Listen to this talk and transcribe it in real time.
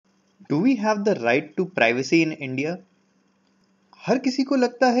Do we have the right to privacy in India? हर किसी को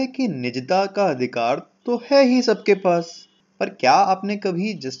लगता है कि निजता का अधिकार तो है ही सबके पास, पर क्या आपने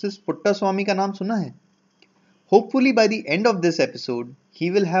कभी जस्टिस पुट्टास्वामी का नाम सुना है? Hopefully by the end of this episode he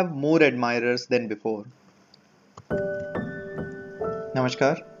will have more admirers then before.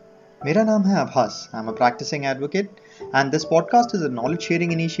 नमस्कार, मेरा नाम है आभास. I am a practising advocate and this podcast is a knowledge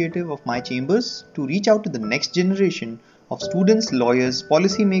sharing initiative of my chambers to reach out to the next generation of students, lawyers,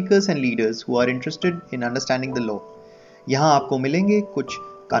 policymakers and leaders who are interested in understanding the law. यहाँ आपको मिलेंगे कुछ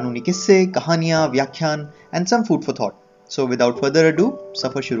कानूनी किस्से, कहानियाँ, व्याख्यान and some food for thought. So without further ado,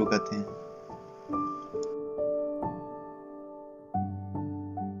 सफर शुरू करते हैं.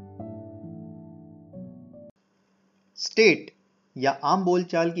 स्टेट या आम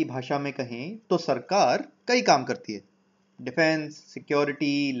बोलचाल की भाषा में कहें तो सरकार कई काम करती है. Defence,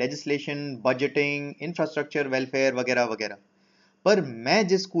 security, legislation, budgeting, infrastructure, welfare वगैरह वगैरह. पर मैं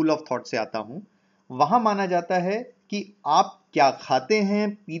जिस स्कूल ऑफ थॉट से आता हूं, वहां माना जाता है कि आप क्या खाते हैं,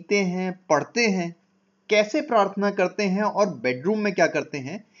 पीते हैं, पढ़ते हैं, कैसे प्रार्थना करते हैं और बेडरूम में क्या करते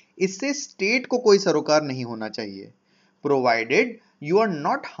हैं, इससे स्टेट को कोई सरोकार नहीं होना चाहिए, provided you are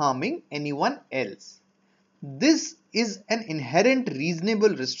not harming anyone else. This is an inherent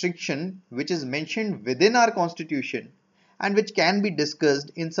reasonable restriction which is mentioned within our constitution and which can be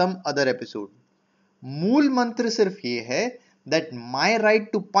discussed in some other episode. मूल मंत्र सिर्फ ये है that my right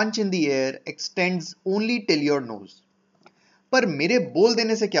to punch in the air extends only till your nose. पर मेरे बोल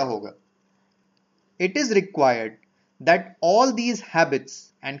देने से क्या होगा? It is required that all these habits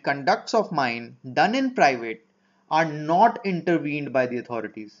and conducts of mine done in private are not intervened by the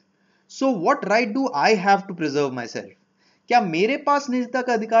authorities. So what right do I have to preserve myself? क्या मेरे पास निजता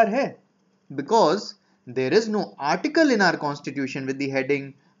का अधिकार है? Because there is no article in our constitution with the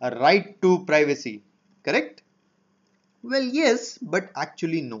heading a right to privacy. Correct? Well, yes, but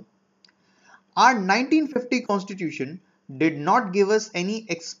actually no. Our 1950 constitution did not give us any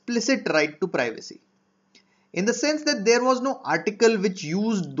explicit right to privacy, in the sense that there was no article which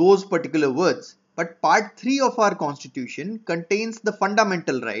used those particular words. But part 3 of our constitution contains the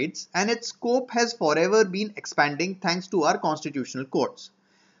fundamental rights and its scope has forever been expanding thanks to our constitutional courts.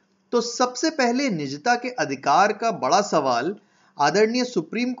 तो सबसे पहले निजता के अधिकार का बड़ा सवाल आदरणीय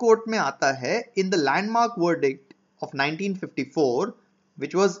सुप्रीम कोर्ट में आता है in the landmark verdict of 1954,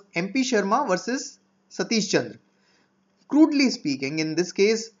 which was MP Sharma versus Satish Chandra. Crudely speaking, in this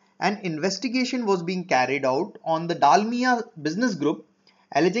case, an investigation was being carried out on the Dalmia business group,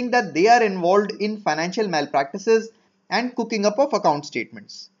 alleging that they are involved in financial malpractices and cooking up of account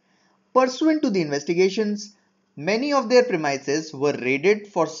statements. Pursuant to the investigations, many of their premises were raided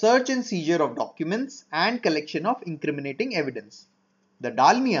for search and seizure of documents and collection of incriminating evidence. The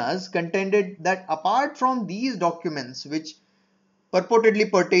Dalmias contended that apart from these documents which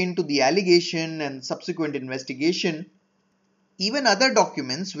purportedly pertain to the allegation and subsequent investigation, even other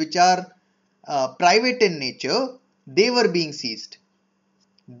documents which are private in nature, they were being seized.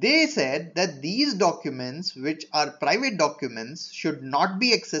 They said that these documents, which are private documents, should not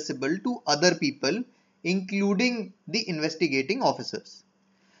be accessible to other people, including the investigating officers.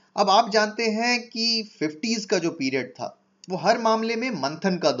 अब आप जानते हैं कि 50s का जो period था, वो हर मामले में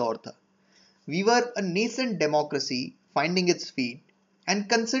मंथन का दौर था. We were a nascent democracy finding its feet, and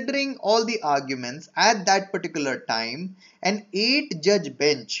considering all the arguments at that particular time, an 8-judge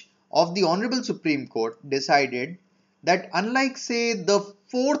bench of the Honorable Supreme Court decided that unlike, say, the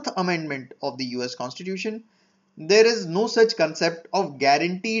 4th Amendment of the US Constitution, there is no such concept of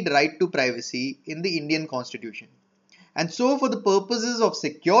guaranteed right to privacy in the Indian Constitution. And so, for the purposes of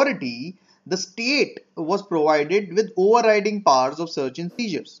security, the state was provided with overriding powers of search and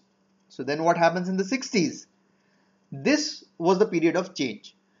seizures. So then what happens in the 60s? This was the period of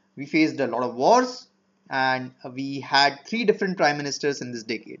change. We faced a lot of wars and we had 3 different prime ministers in this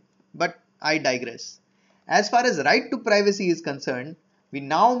decade. But I digress. As far as right to privacy is concerned, we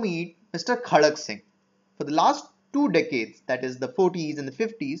now meet Mr. Khadak Singh. For the last 2 decades, that is the 40s and the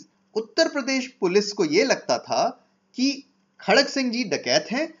 50s, Uttar Pradesh police को ये लगता था कि खड़क सिंह जी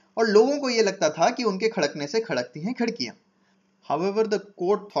डकैत हैं और लोगों को ये लगता था कि उनके खड़कने से खड़कती हैं खिड़कियां. However, the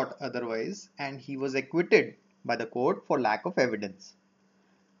court thought otherwise and he was acquitted by the court for lack of evidence.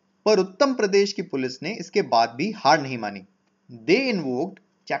 पर उत्तर प्रदेश की पुलिस ने इसके बाद भी हार नहीं मानी. They invoked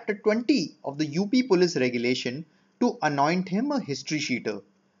Chapter 20 of the UP Police Regulation to anoint him a history sheeter.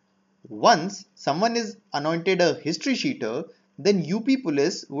 Once someone is anointed a history sheeter, then UP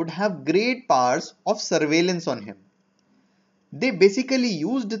Police would have great powers of surveillance on him. They basically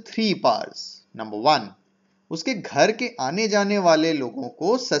used 3 powers. Number 1, उसके घर के आने जाने वाले लोगों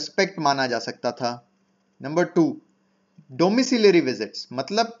को suspect माना जा सकता था. Number 2, डोमिसिलरी विजिट्स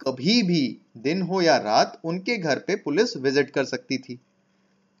मतलब कभी भी दिन हो या रात उनके घर पे पुलिस विजिट कर सकती थी।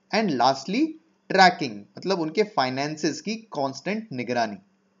 एंड लास्टली ट्रैकिंग मतलब उनके फाइनेंसेस की कांस्टेंट निगरानी।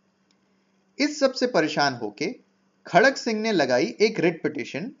 इस सब से परेशान होके खड़क सिंह ने लगाई एक writ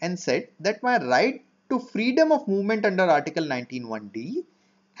petition and said that my right to freedom of movement under article 19(1)(d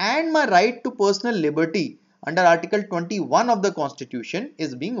and my right to personal liberty under article 21 of the constitution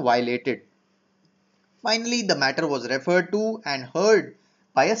is being violated. Finally, the matter was referred to and heard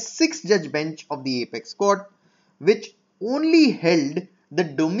by a 6-judge bench of the apex court, which only held the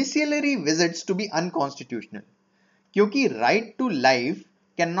domiciliary visits to be unconstitutional, क्योंकि right to life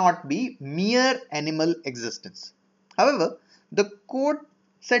cannot be mere animal existence. However, the court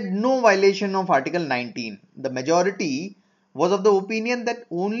said no violation of Article 19. The majority was of the opinion that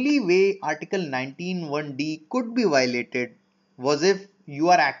only way Article 19(1)(d) could be violated was if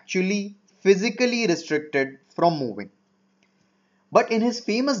you are actually physically restricted from moving. But in his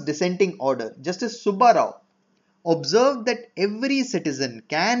famous dissenting order, Justice Subba Rao observed that every citizen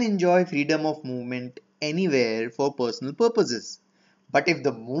can enjoy freedom of movement anywhere for personal purposes. But if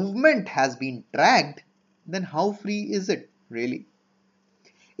the movement has been tracked, then how free is it really?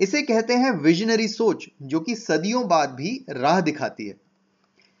 इसे कहते हैं visionary सोच, जो कि सदियों बाद भी राह दिखाती है।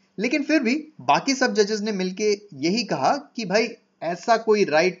 लेकिन फिर भी बाकी सब जजेस ने मिलके यही कहा कि भाई ऐसा कोई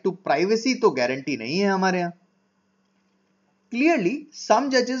राइट टू प्राइवेसी तो गारंटी नहीं है हमारे यहां। Clearly, some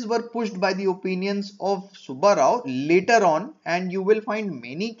judges were pushed by the opinions of Subba Rao later on, and you will find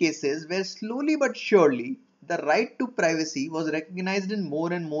many cases where slowly but surely the right to privacy was recognized in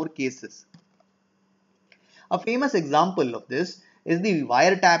more and more cases. A famous example of this is the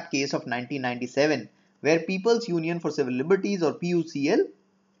wiretap case of 1997, where People's Union for Civil Liberties or PUCL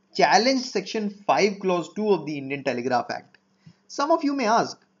challenged Section 5 Clause 2 of the Indian Telegraph Act. Some of you may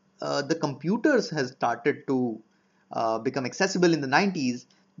ask, the computers has started to become accessible in the 90s,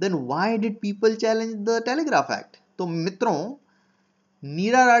 then why did people challenge the Telegraph Act? तो मित्रों,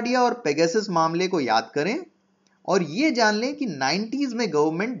 नीरा राडिया और Pegasus मामले को याद करें और ये जान लें कि 90s में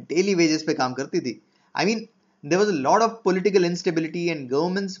गवर्नमेंट डेली वेजेस पे काम करती थी। I mean, there was a lot of political instability and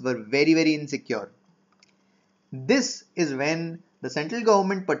governments were very, very insecure. This is when the central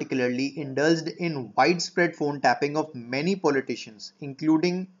government particularly indulged in widespread phone tapping of many politicians,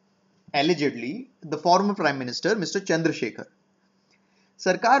 including allegedly the former Prime Minister Mr. Chandrasekhar.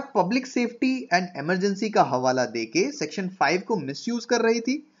 सरकार public safety and emergency का हवाला देके section 5 को misuse कर रही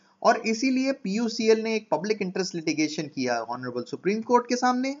थी और इसीलिए पीयूसीएल ने एक पब्लिक इंटरेस्ट लिटिगेशन किया ऑनरेबल सुप्रीम कोर्ट के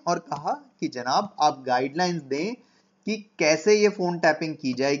सामने और कहा कि जनाब आप गाइडलाइंस दें कि कैसे ये फोन टैपिंग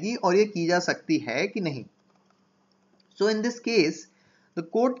की जाएगी और ये की जा सकती है कि नहीं। So in this case, the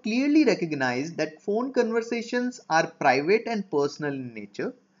court clearly recognized that phone conversations are private and personal in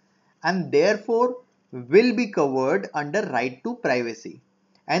nature and therefore will be covered under right to privacy.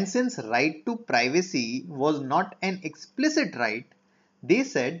 And since right to privacy was not an explicit right, they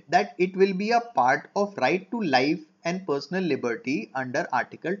said that it will be a part of right to life and personal liberty under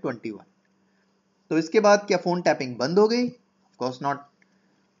Article 21. तो इसके बाद क्या phone tapping बंद हो गई? Of course not.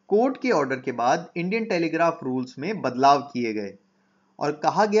 Court के order के बाद इंडियन टेलीग्राफ रूल्स में बदलाव किए गए और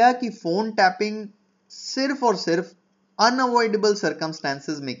कहा गया कि फोन टैपिंग सिर्फ और सिर्फ अनअवॉइडेबल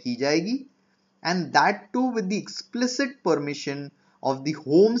सर्कमस्टेंसेस में की जाएगी and that too with the explicit permission of the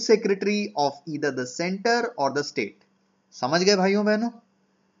home secretary of either the centre or the state. समझ गए भाइयों बहनों?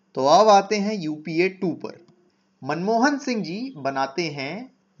 तो अब आते हैं यूपीए 2 पर। मनमोहन सिंह जी बनाते हैं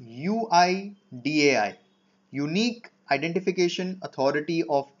UIDAI, unique Identification Authority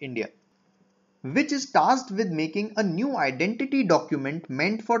of India, which is tasked with making a new identity document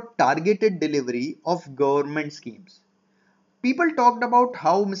meant for targeted delivery of government schemes. People talked about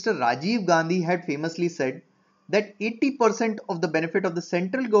how Mr. Rajiv Gandhi had famously said that 80% of the benefit of the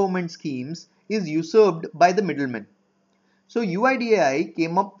central government schemes is usurped by the middlemen. So UIDAI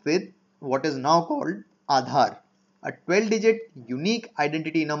came up with what is now called Aadhaar, a 12-digit unique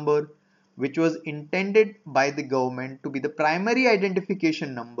identity number which was intended by the government to be the primary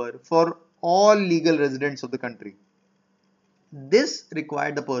identification number for all legal residents of the country. This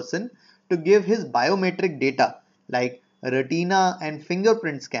required the person to give his biometric data like retina and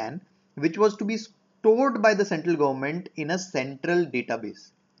fingerprint scan, which was to be stored by the central government in a central database.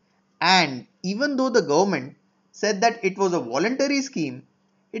 And even though the government said that it was a voluntary scheme,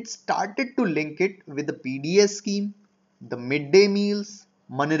 it started to link it with the PDS scheme, the midday meals,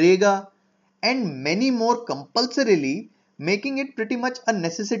 Manrega, and many more compulsorily, making it pretty much a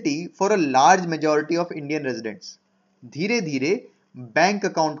necessity for a large majority of Indian residents. धीरे धीरे bank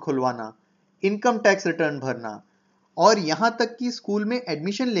account खुलवाना, income tax return भरना और यहां तक कि school में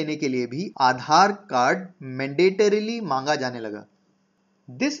admission लेने के लिए भी आधार कार्ड मैंडेटरीली मांगा जाने लगा।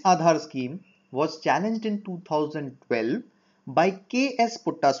 This Aadhaar scheme was challenged in 2012 by K.S.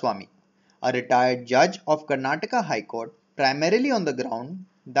 Puttaswamy, a retired judge of Karnataka High Court, primarily on the ground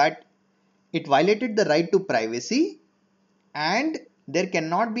that it violated the right to privacy and there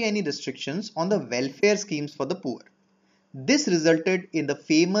cannot be any restrictions on the welfare schemes for the poor. This resulted in the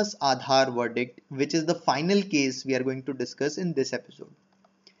famous Aadhaar verdict, which is the final case we are going to discuss in this episode.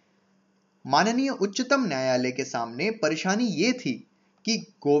 माननीय उच्चतम न्यायालय के सामने परेशानी ये थी कि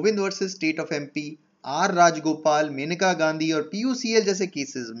Govind versus state of MP, are Rajagopal, Maneka Gandhi और पीयूसीएल जैसे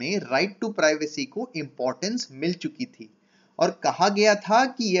केसेस में राइट टू प्राइवेसी को इंपॉर्टेंस मिल चुकी थी और कहा गया था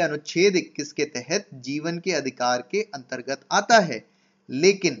कि यह अनुच्छेद 21 के तहत जीवन के अधिकार के अंतर्गत आता है।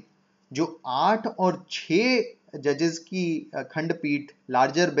 लेकिन जो 8 और 6 जजेस की खंडपीठ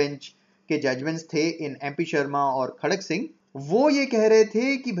लार्जर बेंच के जजमेंट्स थे इन एमपी शर्मा और खड़क सिंह, वो ये कह रहे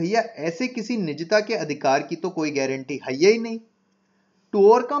थे कि भैया ऐसे किसी निजता के अधिकार की तो कोई गारंटी है ही नहीं। To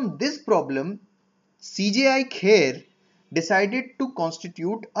overcome this problem, CJI Kher decided to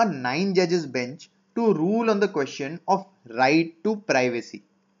constitute a 9 judges bench to rule on the question of right to privacy.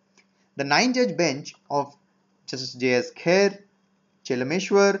 The 9 judge bench of Justice J.S. Kher,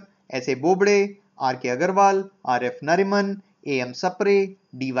 Chelameshwar, S.A. Bobde, R.K. Agarwal, R.F. Nariman, A.M. Sapre,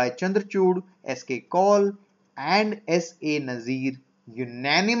 D.Y. Chandrachud, S.K. Kaul and S.A. Nazir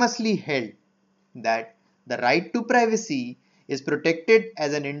unanimously held that the right to privacy is protected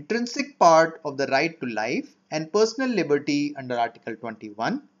as an intrinsic part of the right to life and personal liberty under Article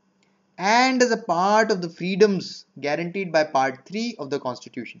 21 and as a part of the freedoms guaranteed by Part 3 of the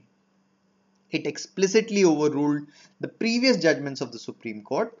Constitution. It explicitly overruled the previous judgments of the Supreme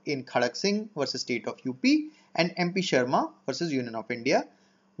Court in Khadak Singh versus State of UP and MP Sharma versus Union of India,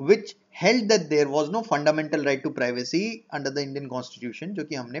 which held that there was no fundamental right to privacy under the Indian Constitution, जो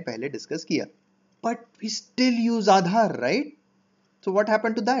कि हमने पहले discuss किया. But we still use Aadhaar, right? So what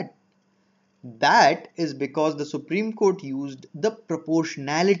happened to that? That is because the Supreme Court used the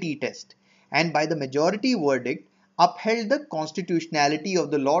proportionality test and by the majority verdict upheld the constitutionality of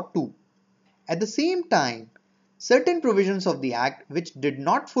the law too. At the same time, certain provisions of the Act which did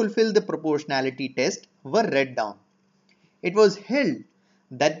not fulfill the proportionality test were read down. It was held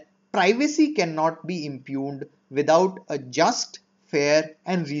that privacy cannot be impugned without a just, fair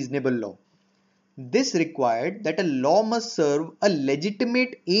and reasonable law. This required that a law must serve a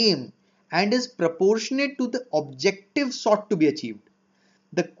legitimate aim and is proportionate to the objective sought to be achieved.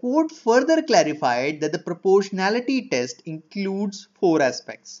 The court further clarified that the proportionality test includes 4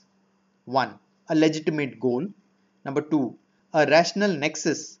 aspects. 1. A legitimate goal. Number 2. A rational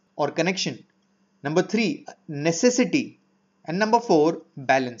nexus or connection. Number 3. Necessity. And number 4.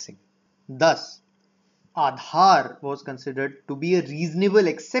 Balancing. Thus, Aadhaar was considered to be a reasonable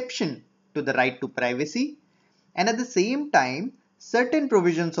exception to the right to privacy, and at the same time, certain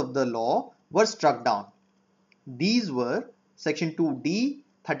provisions of the law were struck down. These were Section 2D,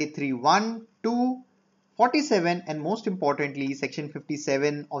 33(1), 2, 47 and most importantly Section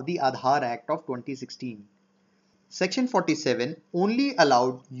 57 of the Aadhaar Act of 2016. Section 47 only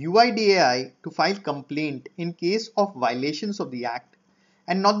allowed UIDAI to file complaint in case of violations of the Act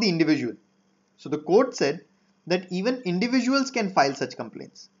and not the individual. So the court said that even individuals can file such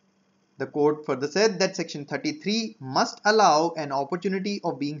complaints. The court further said that Section 33 must allow an opportunity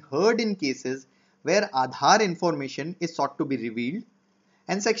of being heard in cases where Aadhaar information is sought to be revealed,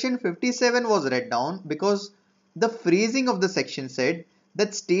 and Section 57 was read down because the phrasing of the section said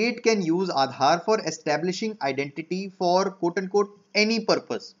that state can use Aadhaar for establishing identity for quote-unquote any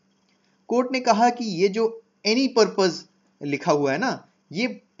purpose. Court ने कहा कि ये जो any purpose लिखा हुआ है ना,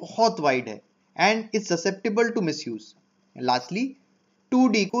 ये बहुत वाइड है and is susceptible to misuse. Lastly,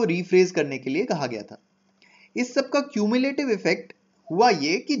 2D को रीफ्रेज करने के लिए कहा गया था. इस सब का क्यूमुलेटिव इफेक्ट हुआ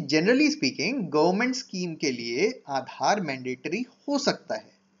ये कि जनरली स्पीकिंग गवर्नमेंट स्कीम के लिए आधार मैंडेटरी हो सकता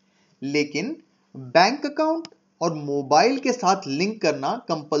है, लेकिन बैंक अकाउंट और मोबाइल के साथ लिंक करना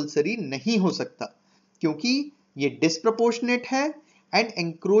कंपलसरी नहीं हो सकता, क्योंकि ये डिस्प्रपोर्शनेट है एंड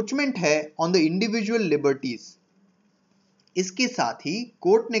एंक्रोचमेंट है ऑन द इंडिविजुअल लिबर्टीज. इसके साथ ही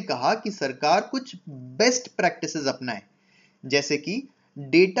कोर्ट ने कहा कि सरकार कुछ बेस्ट प्रैक्टिसेस अपनाए, जैसे कि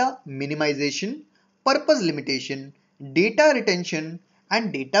data minimisation, purpose limitation, data retention and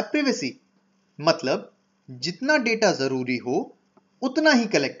data privacy. मतलब जितना डेटा जरूरी हो उतना ही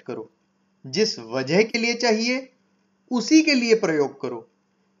कलेक्ट करो, जिस वजह के लिए चाहिए उसी के लिए प्रयोग करो,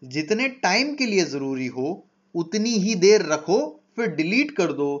 जितने टाइम के लिए जरूरी हो उतनी ही देर रखो, फिर डिलीट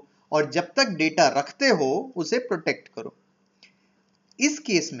कर दो, और जब तक डेटा रखते हो उसे प्रोटेक्ट करो. इस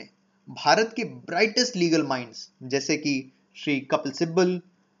केस में भारत के ब्राइटेस्ट लीगल माइंड्स जैसे कि श्री कपिल सिब्बल,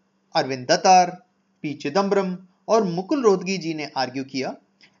 अरविंद दत्तार, पी चिदम्बरम और मुकुल रोहतगी जी ने आर्ग्यू किया,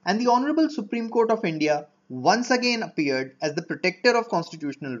 and the Honorable Supreme Court of India once again appeared as the protector of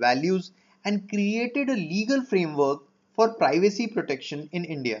constitutional values and created a legal framework for privacy protection in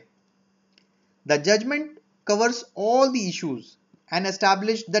India. The judgment covers all the issues and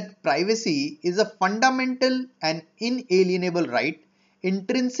established that privacy is a fundamental and inalienable right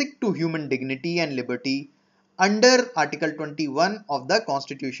intrinsic to human dignity and liberty under Article 21 of the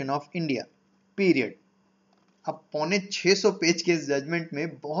Constitution of India. Period. अब पौने 600 page के इस judgement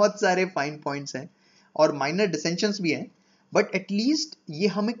में बहुत सारे fine points हैं और minor डिसेंशंस भी हैं, बट एटलीस्ट ये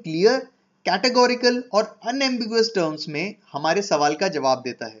हमें क्लियर, कैटेगोरिकल और अनएम्बिगुअस टर्म्स में हमारे सवाल का जवाब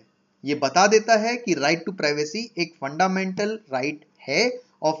देता है. ये बता देता है कि राइट टू प्राइवेसी एक फंडामेंटल राइट है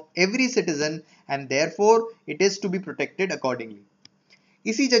of every citizen and therefore it is to be protected accordingly.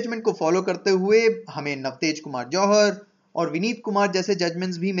 इसी जजमेंट को फॉलो करते हुए हमें नवतेज कुमार जौहर और विनीत कुमार जैसे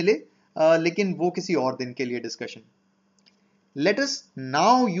जजमेंट्स भी मिले, लेकिन वो किसी और दिन के लिए discussion. Let us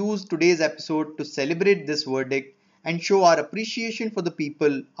now use today's episode to celebrate this verdict and show our appreciation for the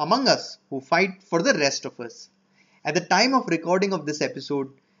people among us who fight for the rest of us. At the time of recording of this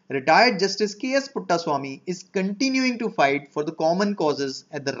episode, retired Justice K.S. Puttaswamy is continuing to fight for the common causes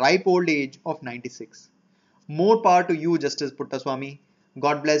at the ripe old age of 96. More power to you, Justice Puttaswamy.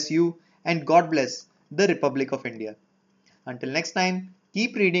 God bless you and God bless the Republic of India. Until next time,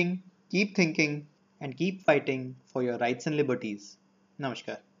 keep reading, keep thinking, and keep fighting for your rights and liberties.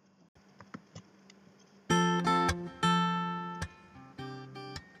 Namaskar.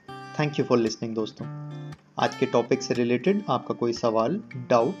 Thank you for listening दोस्तों. आज के topic से related आपका कोई सवाल,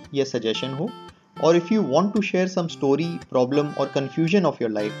 doubt या suggestion हो, और if you want to share some story, problem or confusion of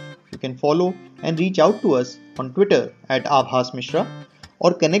your life, you can follow and reach out to us on Twitter at Abhas Mishra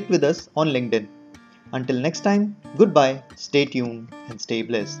or connect with us on LinkedIn. Until next time, goodbye, stay tuned and stay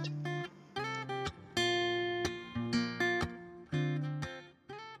blessed.